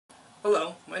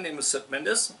Hello, my name is Sip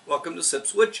Mendes. Welcome to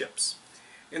Sip's Wood Chips.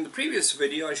 In the previous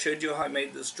video I showed you how I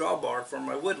made this drawbar for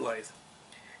my wood lathe.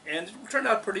 And it turned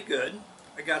out pretty good.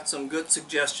 I got some good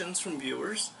suggestions from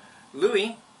viewers.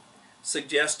 Louis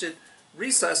suggested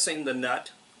recessing the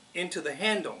nut into the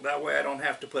handle. That way I don't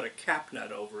have to put a cap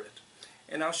nut over it.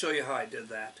 And I'll show you how I did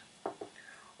that.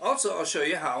 Also I'll show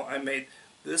you how I made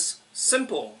this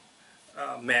simple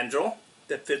mandrel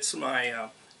that fits my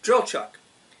drill chuck.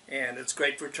 And it's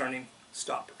great for turning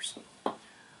stoppers.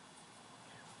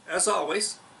 As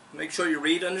always, make sure you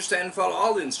read, understand, and follow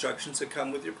all the instructions that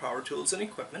come with your power tools and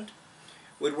equipment.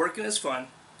 Woodworking is fun,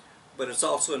 but it's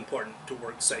also important to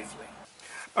work safely.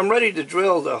 I'm ready to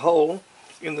drill the hole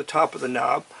in the top of the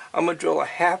knob. I'm going to drill a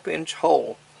 1/2 inch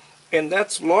hole, and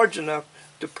that's large enough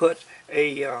to put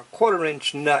a 1/4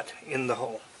 inch nut in the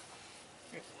hole.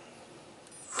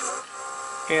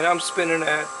 And I'm spinning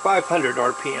at 500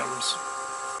 RPMs.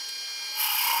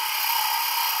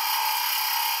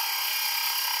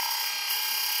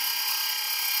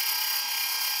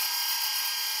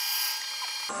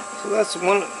 So that's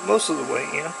most of the way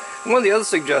in. And one of the other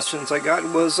suggestions I got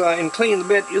was in cleaning the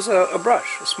bit, use a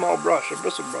brush, a small brush, a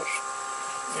bristle brush,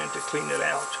 and to clean it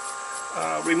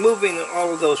out. Removing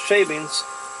all of those shavings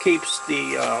keeps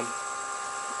the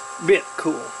bit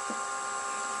cool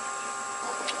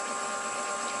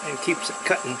and keeps it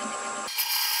cutting.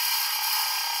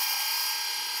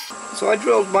 So I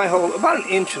drilled my hole about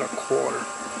 1 1/4 inches.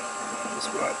 That's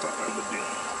what I thought I would do.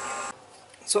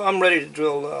 So I'm ready to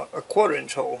drill a 1/4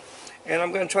 inch hole, and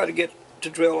I'm going to try to get to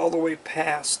drill all the way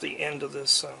past the end of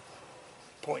this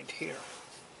point here.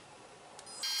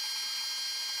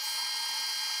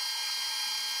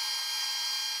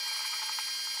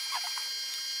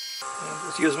 And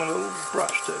just use my little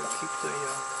brush to keep the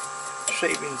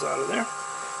shavings out of there.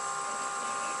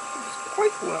 It's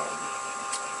quite well.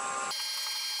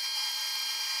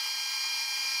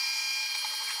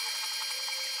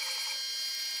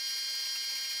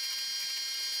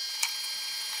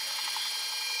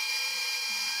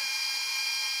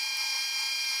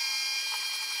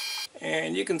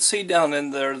 And you can see down in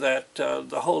there that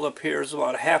the hole up here is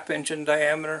about a 1/2 inch in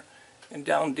diameter, and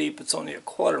down deep it's only a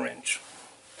 1/4 inch.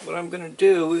 What I'm going to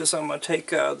do is I'm going to take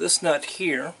this nut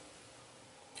here,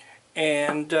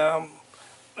 and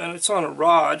it's on a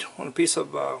rod, on a piece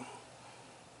of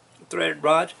threaded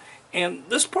rod, and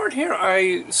this part here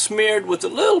I smeared with a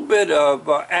little bit of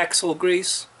axle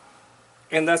grease,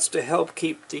 and that's to help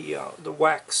keep the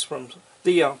wax from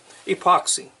the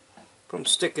epoxy from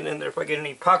sticking in there. If I get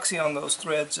any epoxy on those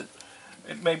threads,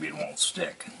 maybe it won't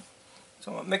stick.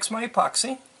 So I'm going to mix my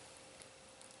epoxy.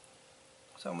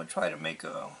 So I'm going to try to make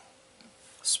a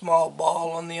small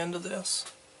ball on the end of this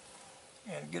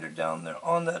and get it down there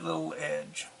on that little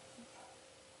edge.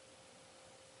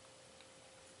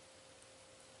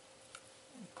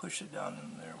 And push it down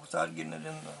in there without getting it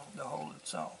in the hole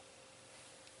itself.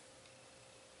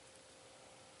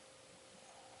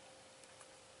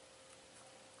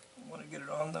 I want to get it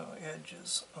on the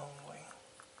edges only.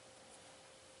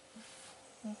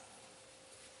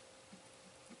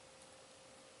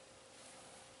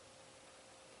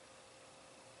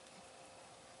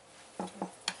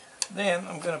 Then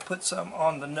I'm going to put some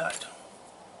on the nut.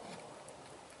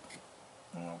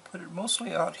 And I'll put it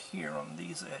mostly out here on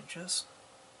these edges.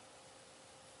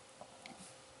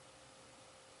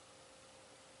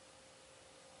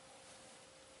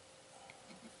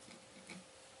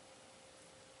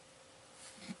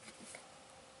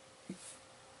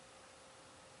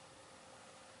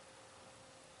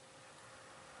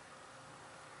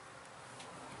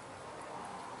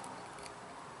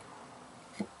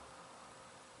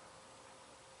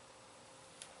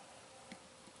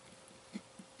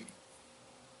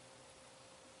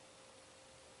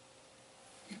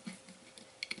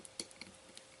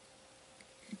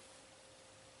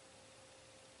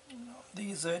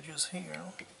 These edges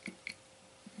here.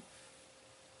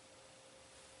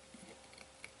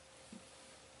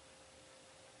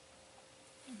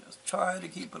 Just try to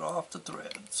keep it off the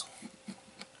threads.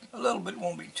 A little bit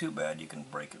won't be too bad, you can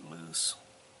break it loose.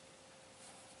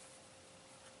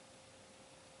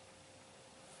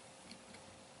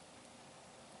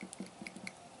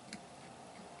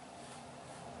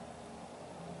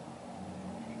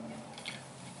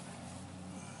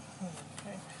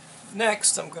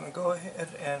 Next, I'm going to go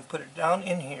ahead and put it down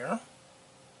in here.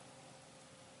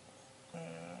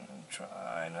 And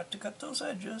try not to cut those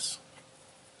edges.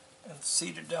 And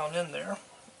seat it down in there.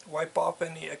 Wipe off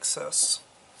any excess,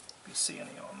 if you see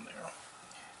any on there.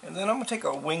 And then I'm going to take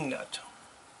a wing nut.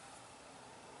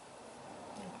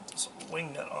 Put this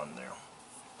wing nut on there.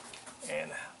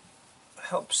 And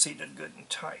help seat it good and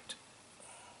tight.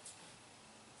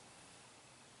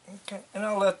 Okay, and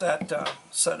I'll let that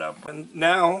set up. And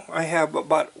now I have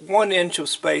about 1 inch of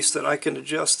space that I can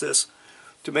adjust this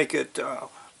to make it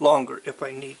longer if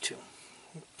I need to.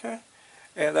 Okay,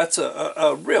 and that's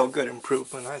a real good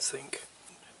improvement, I think.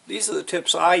 These are the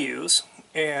tips I use,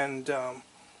 and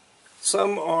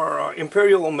some are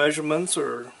imperial measurements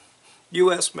or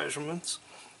US measurements,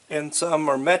 and some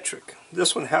are metric.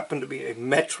 This one happened to be a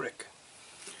metric,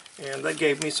 and that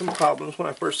gave me some problems when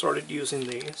I first started using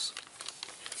these.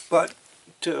 But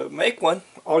to make one,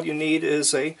 all you need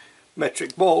is a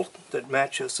metric bolt that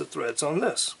matches the threads on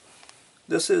this.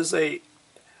 This is a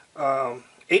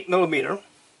 8mm,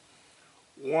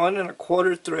 1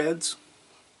 1/4 threads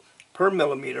per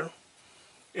millimeter,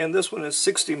 and this one is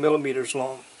 60 millimeters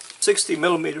long. 60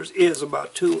 millimeters is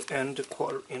about 2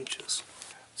 1/4 inches.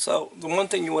 So the one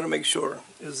thing you want to make sure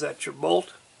is that your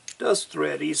bolt does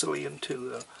thread easily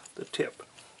into the tip.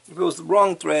 If it was the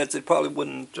wrong threads, it probably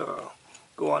wouldn't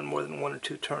go on more than 1 or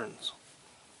 2 turns.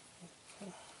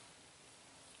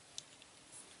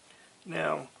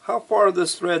 Now, how far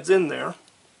this thread's in there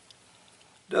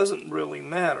doesn't really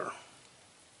matter,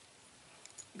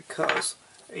 because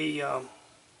a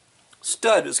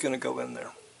stud is going to go in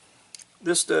there.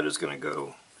 This stud is going to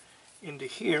go into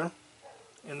here,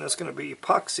 and that's going to be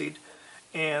epoxied,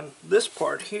 and this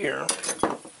part here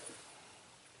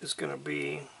is going to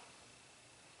be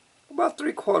about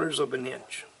 3/4 of an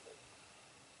inch.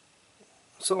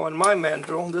 So on my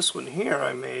mandrel, this one here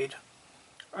I made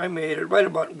it right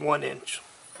about 1 inch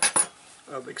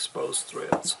of exposed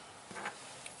threads.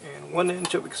 And 1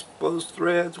 inch of exposed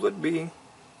threads would be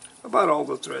about all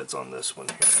the threads on this one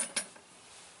here.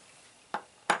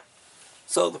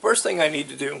 So the first thing I need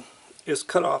to do is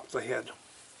cut off the head.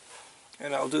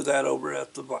 And I'll do that over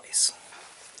at the vise.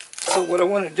 So what I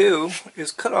want to do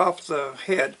is cut off the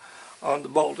head on the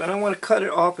bolt. And I want to cut it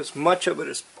off as much of it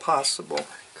as possible.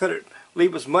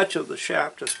 Leave as much of the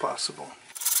shaft as possible.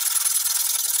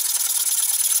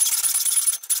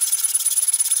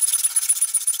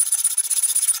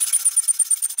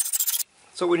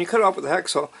 So when you cut off with a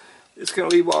hacksaw, it's going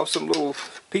to leave off some little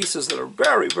pieces that are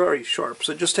very, very sharp.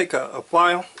 So just take a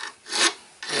file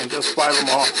and just file them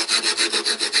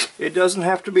off. It doesn't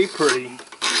have to be pretty.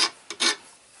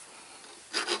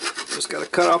 Just got to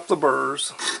cut off the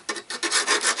burrs.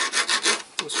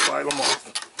 Just file them off.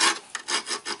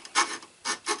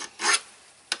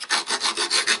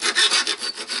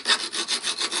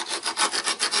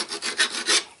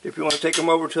 If you want to take them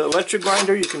over to the electric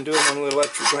grinder, you can do them on the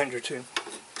electric grinder too.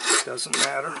 Doesn't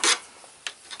matter.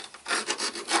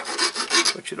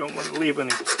 But you don't want to leave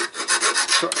any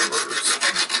sharp burrs.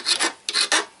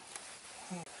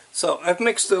 So I've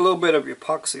mixed a little bit of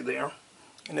epoxy there,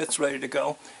 and it's ready to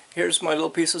go. Here's my little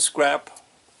piece of scrap,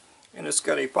 and it's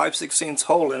got a 5/16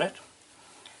 hole in it.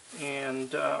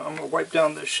 And I'm going to wipe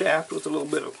down the shaft with a little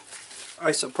bit of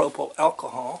isopropyl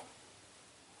alcohol.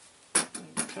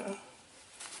 Okay.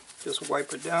 Just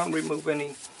wipe it down, remove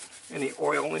any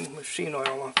oil, any machine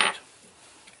oil off it.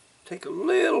 Take a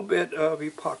little bit of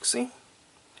epoxy,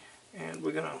 and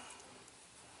we're going to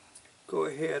go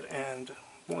ahead and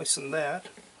moisten that.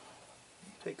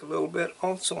 Take a little bit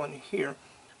also on here.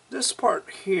 This part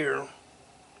here,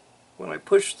 when I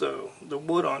push the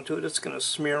wood onto it, it's going to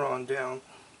smear on down,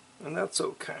 and that's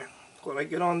okay. What I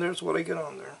get on there is what I get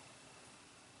on there.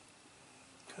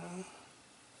 Okay.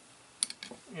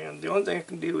 And the only thing I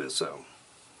can do is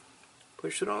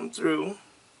push it on through,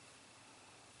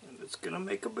 and it's going to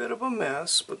make a bit of a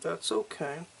mess, but that's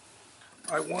okay.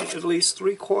 I want at least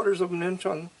 3/4 of an inch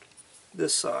on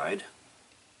this side.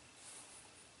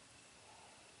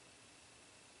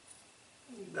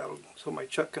 So my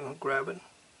chuck can grab it.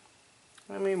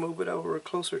 Let me move it over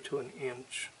closer to an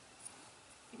inch.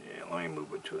 Yeah, let me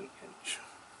move it to an inch.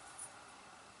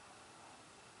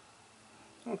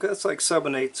 Okay, that's like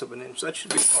 7/8 of an inch. That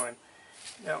should be fine.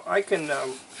 Now I can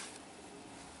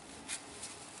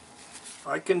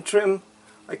trim.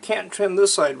 I can't trim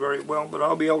this side very well, but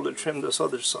I'll be able to trim this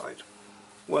other side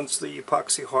once the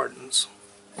epoxy hardens.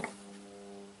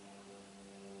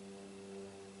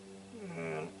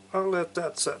 And I'll let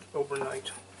that set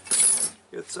overnight.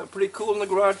 It's pretty cool in the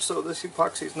garage, so this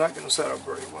epoxy is not going to set up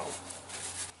very well.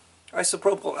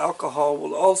 Isopropyl alcohol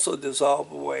will also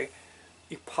dissolve away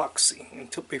epoxy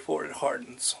before it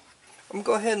hardens. I'm going to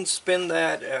go ahead and spin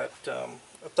that at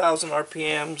 1,000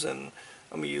 RPMs, and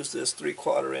I'm going to use this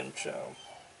 3/4 inch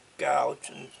gouge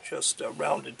and just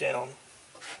round it down.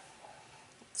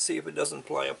 See if it doesn't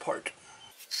fly apart.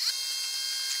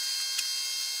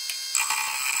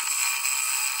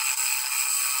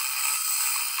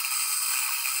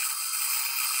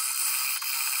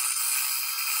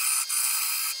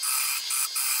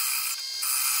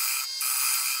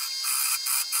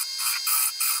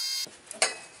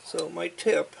 So my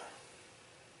tip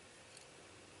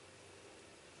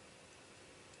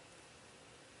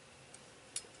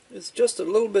is just a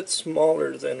little bit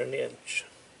smaller than an inch.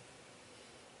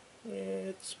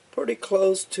 It's pretty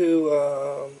close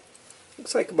to,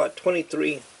 looks like about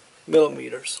 23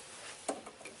 millimeters.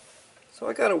 So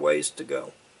I got a ways to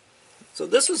go. So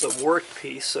this is a work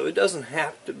piece, so it doesn't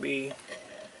have to be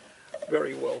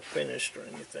very well finished or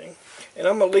anything. And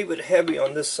I'm going to leave it heavy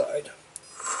on this side.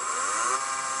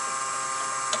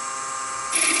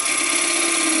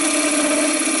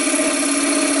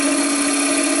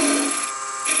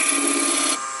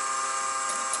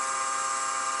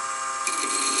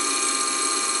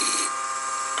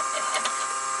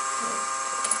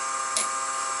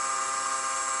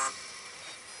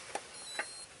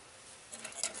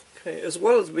 Okay, as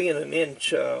well as being an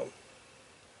inch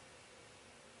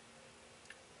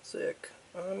thick,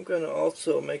 I'm going to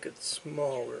also make it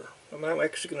smaller. I'm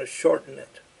actually going to shorten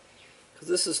it, because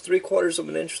this is 3/4 of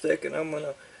an inch thick, and I'm going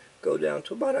to go down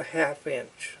to about a 1/2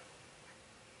 inch.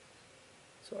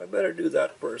 So I better do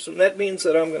that first, and that means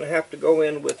that I'm going to have to go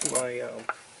in with my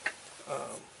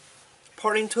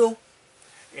parting tool,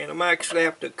 and I'm actually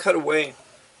have to cut away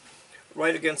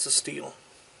right against the steel.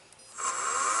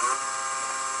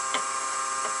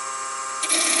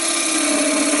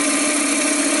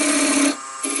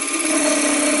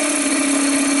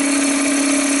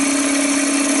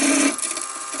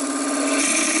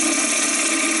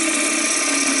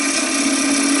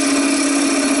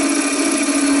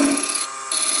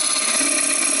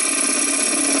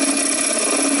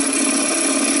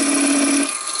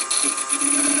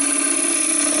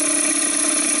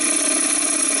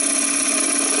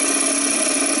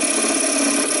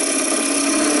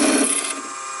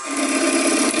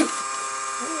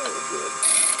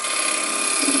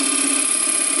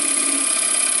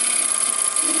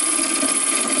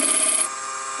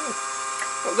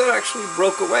 That actually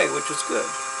broke away, which is good.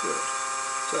 Good.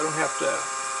 So I don't have to.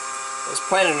 I was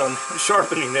planning on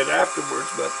sharpening it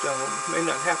afterwards, but may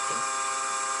not have to.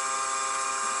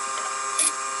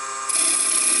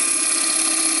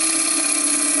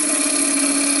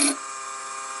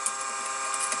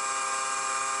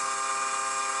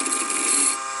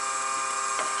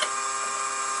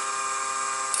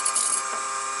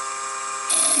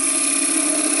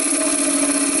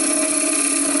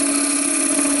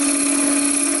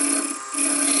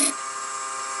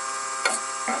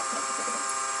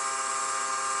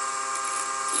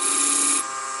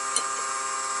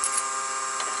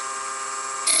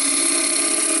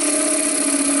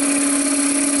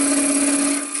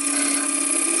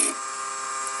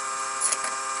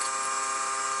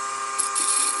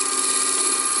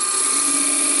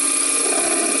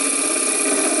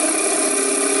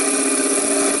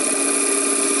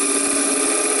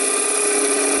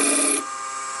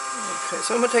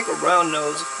 So I'm going to take a round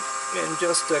nose and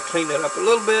just clean it up a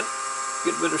little bit,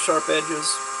 get rid of sharp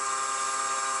edges.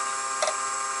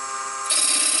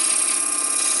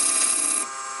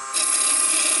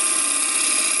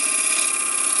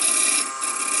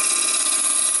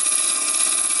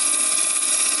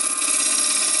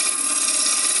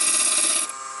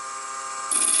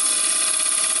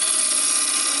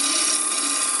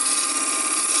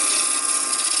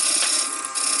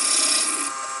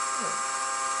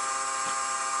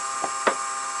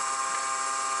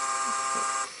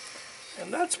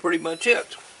 And that's pretty much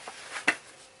it.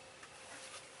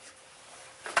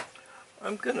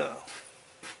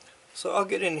 So I'll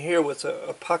get in here with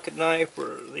a pocket knife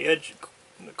or the edge,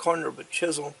 the corner of a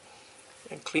chisel,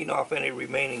 and clean off any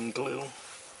remaining glue.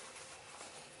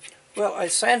 Well, I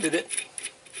sanded it,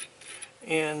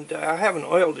 and I haven't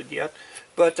oiled it yet,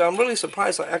 but I'm really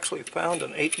surprised I actually found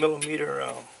an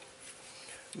 8mm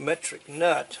metric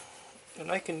nut,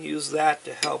 and I can use that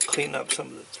to help clean up some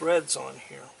of the threads on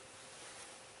here.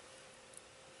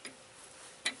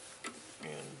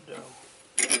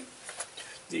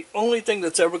 The only thing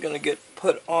that's ever going to get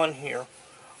put on here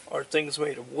are things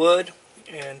made of wood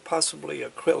and possibly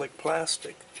acrylic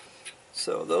plastic.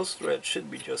 So those threads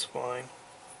should be just fine.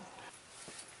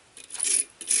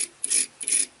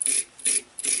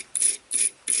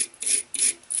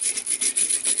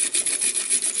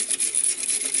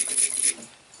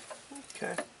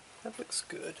 Okay, that looks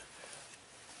good.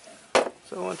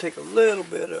 So I want to take a little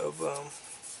bit of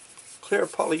clear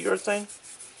polyurethane,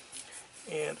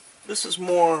 and this is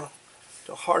more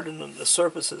to harden the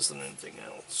surfaces than anything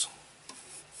else.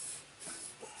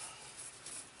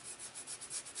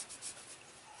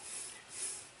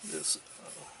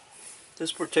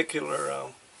 This particular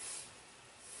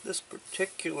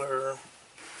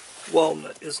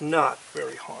walnut is not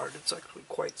very hard. It's actually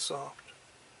quite soft.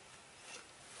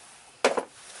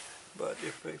 But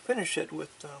if I finish it with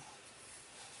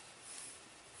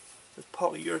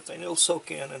polyurethane, it'll soak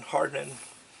in and harden and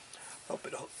help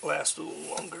it last a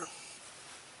little longer.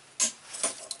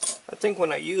 I think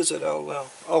when I use it, I'll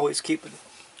always keep it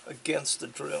against the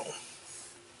drill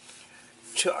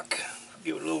chuck,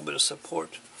 give it a little bit of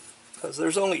support, because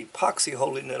there's only epoxy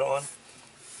holding it on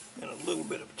and a little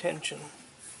bit of tension,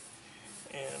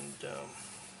 and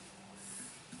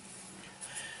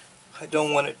I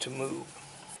don't want it to move.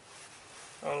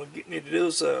 All I need to do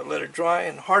is let it dry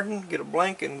and harden, get a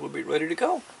blank, and we'll be ready to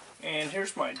go. And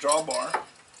here's my drawbar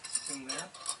in there,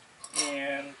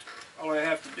 and all I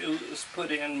have to do is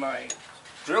put in my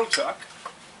drill chuck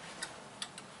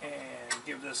and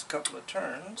give this a couple of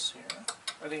turns here.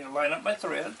 I need to line up my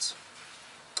threads,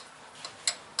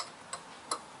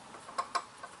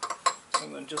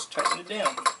 and then just tighten it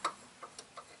down.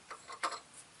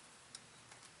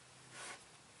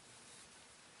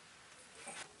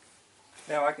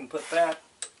 Now I can put that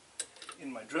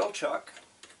in my drill chuck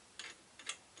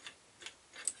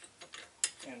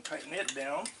and tighten it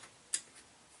down.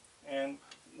 And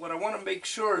what I want to make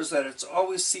sure is that it's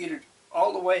always seated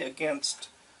all the way against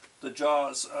the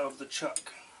jaws of the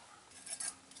chuck.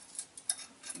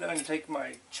 Then I can take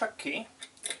my chuck key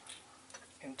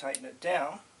and tighten it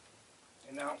down,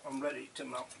 and now I'm ready to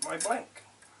mount my blank.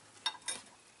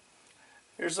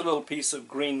 Here's a little piece of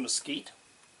green mesquite,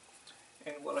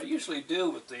 and what I usually do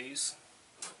with these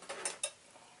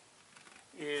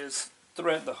is I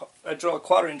drill a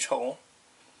 1/4 inch hole,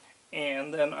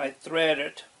 and then I thread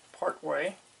it part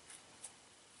way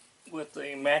with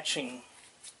a matching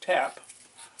tap,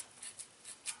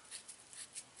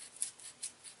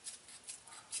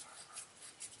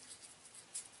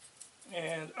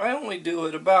 and I only do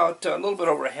it about a little bit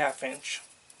over a 1/2 inch.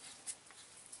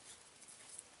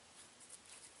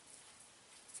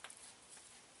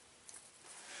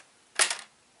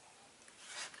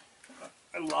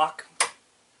 I lock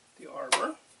the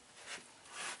arbor,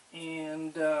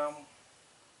 and I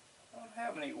don't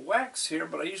have any wax here,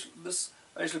 but I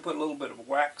usually put a little bit of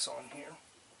wax on here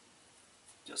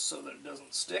just so that it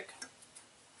doesn't stick,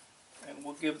 and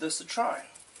we'll give this a try.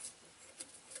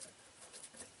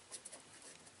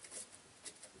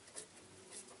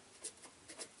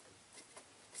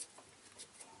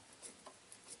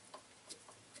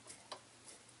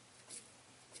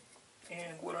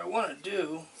 And what I want to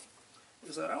do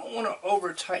is I don't want to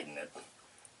over tighten it,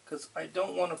 because I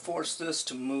don't want to force this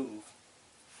to move.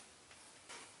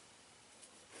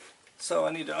 So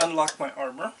I need to unlock my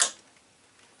arbor,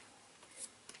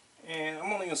 and I'm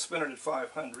only going to spin it at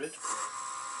 500,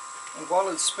 and while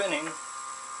it's spinning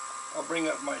I'll bring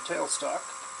up my tailstock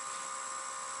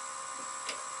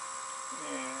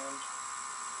and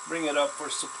bring it up for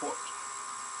support,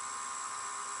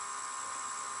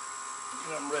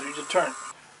 and I'm ready to turn.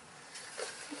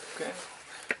 Okay,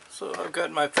 so I've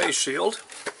got my face shield.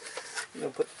 I'm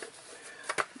going to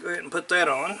go ahead and put that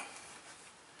on,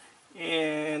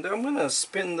 and I'm going to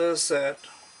spin this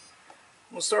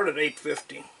we'll start at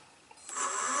 850.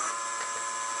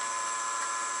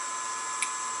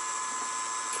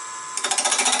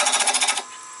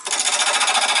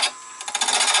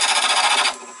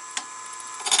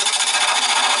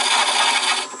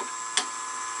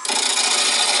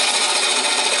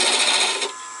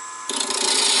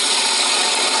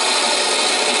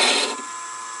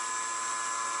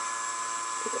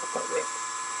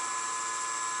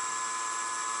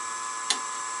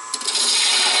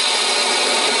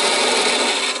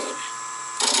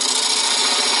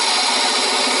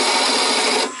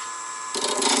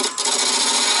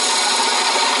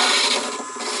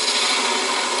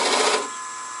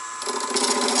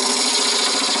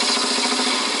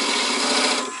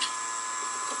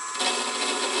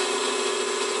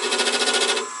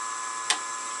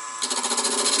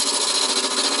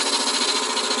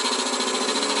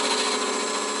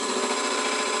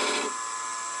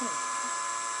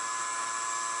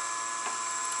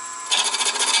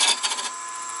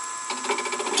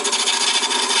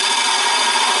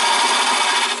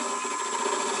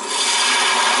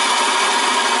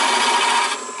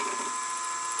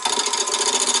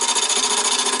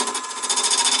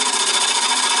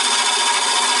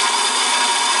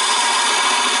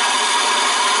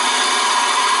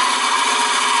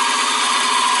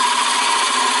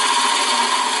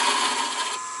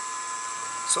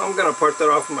 So I'm going to part that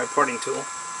off with my parting tool.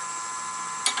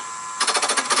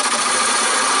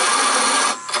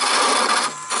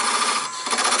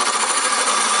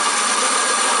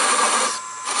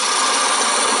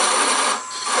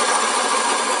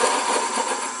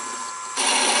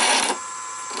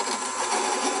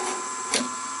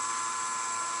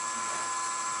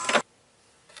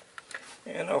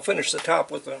 I'll finish the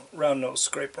top with a round nose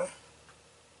scraper.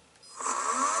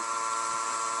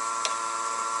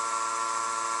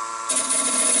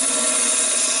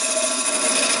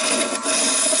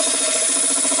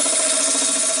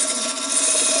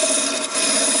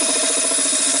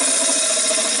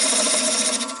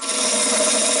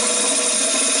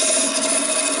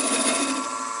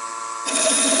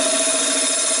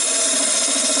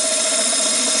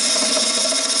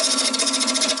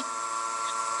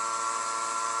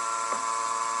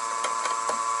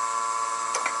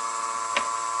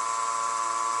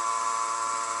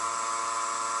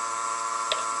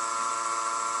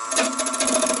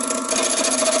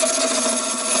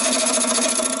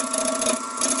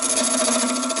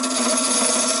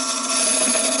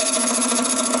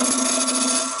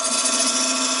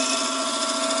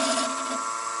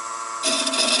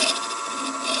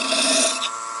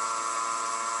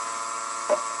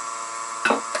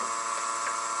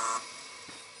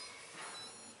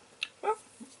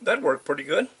 That worked pretty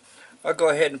good. I'll go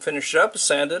ahead and finish it up,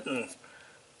 sand it, and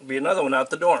there'll be another one out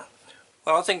the door.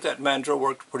 Well, I think that mandrel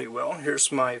worked pretty well.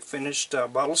 Here's my finished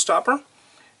bottle stopper,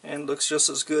 and looks just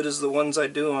as good as the ones I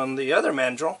do on the other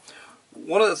mandrel.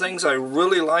 One of the things I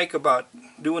really like about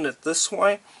doing it this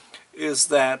way is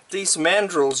that these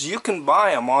mandrels, you can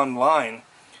buy them online,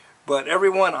 but every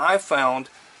one I found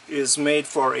is made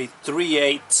for a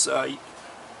 3/8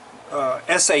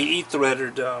 SAE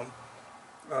threaded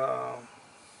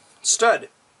stud,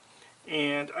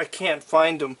 and I can't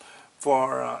find them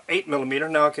for 8mm.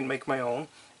 Now I can make my own,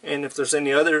 and if there's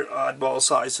any other oddball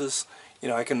sizes, you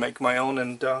know, I can make my own,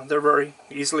 and they're very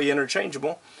easily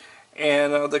interchangeable.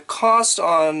 And the cost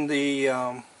on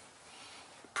the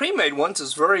pre-made ones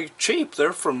is very cheap.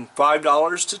 They're from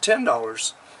 $5 to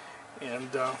 $10,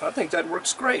 and I think that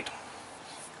works great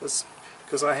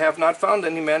because I have not found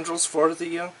any mandrels for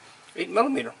the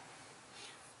 8mm.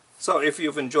 So if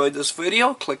you've enjoyed this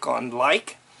video, click on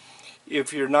like.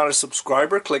 If you're not a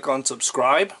subscriber, click on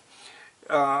subscribe.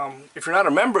 If you're not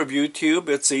a member of YouTube,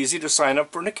 it's easy to sign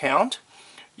up for an account.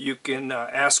 You can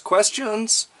ask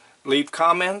questions, leave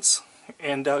comments,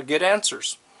 and get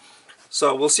answers.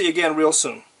 So we'll see you again real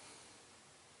soon.